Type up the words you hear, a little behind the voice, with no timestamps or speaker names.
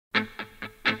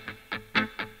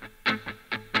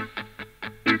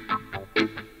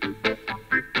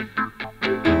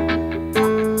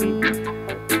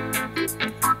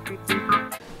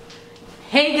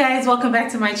Hey guys, welcome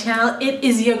back to my channel. It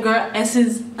is your girl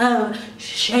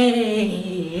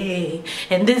Essenceofshay.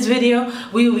 In this video,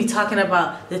 we will be talking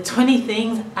about the 20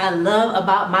 things I love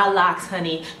about my locks,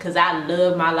 honey. Cause I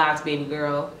love my locks, baby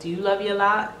girl. Do you love your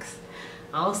locks?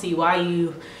 I don't see why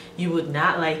you would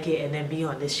not like it and then be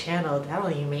on this channel. That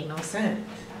don't even make no sense.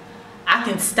 I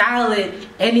can style it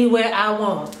anywhere I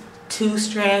want.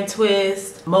 2-strand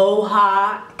twist,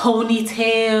 mohawk,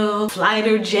 ponytail,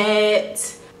 flighter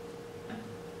jet.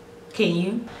 Can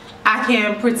you? I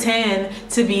can pretend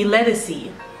to be lettucey.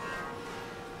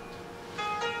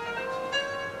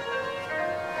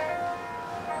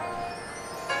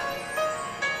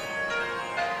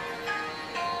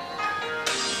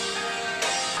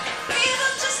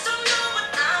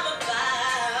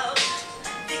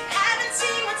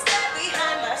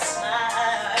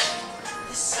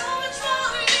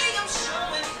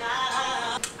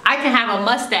 I can have a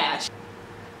mustache.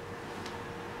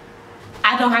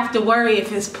 I don't have to worry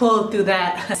if it's pulled through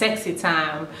that sexy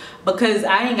time because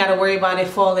I ain't got to worry about it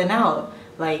falling out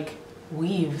like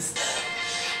weaves.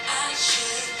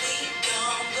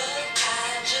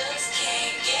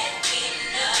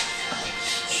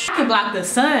 I can block the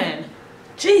sun.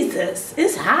 Jesus,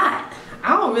 it's hot.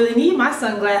 I don't really need my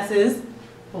sunglasses.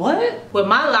 What? With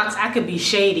my locks, I could be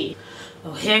shady.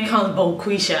 Oh, here comes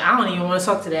Boquisha. I don't even want to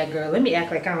talk to that girl. Let me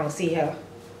act like I don't see her.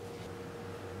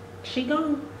 She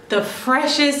gone. The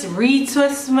freshest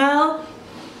retwist smell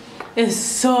is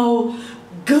so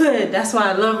good. That's why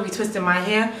I love retwisting my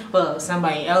hair. Well,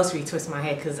 somebody else retwist my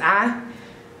hair because I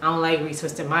don't like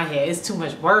retwisting my hair. It's too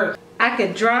much work. I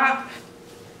could drop,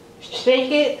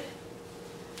 shake it,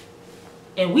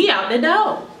 and we out the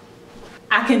door.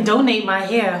 I can donate my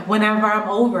hair whenever I'm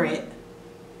over it.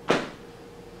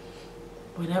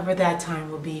 Whenever that time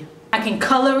will be. I can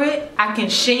color it, I can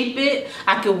shape it,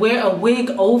 I can wear a wig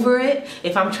over it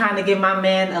if I'm trying to give my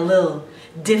man a little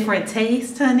different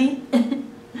taste, honey.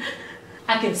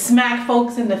 I can smack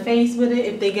folks in the face with it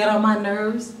if they get on my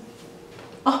nerves.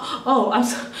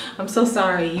 I'm so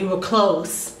sorry, you were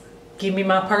close. Give me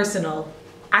my personal.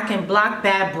 I can block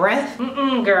bad breath.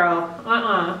 Girl,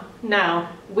 no,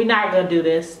 we're not gonna do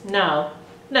this. No.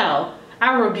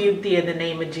 I rebuke thee in the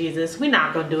name of Jesus. We're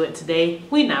not gonna do it today.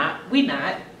 We not.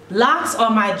 Locks are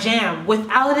my jam.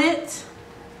 Without it,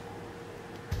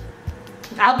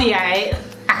 I'll be alright.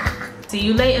 See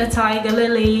you later, tiger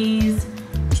lilies.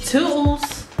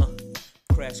 Toodles.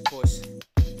 Crash course.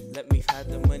 Let me hide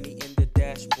the money in the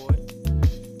dashboard.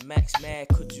 Max mad,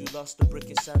 could you lost the brick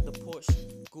inside the Porsche?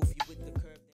 Goofy with the curb.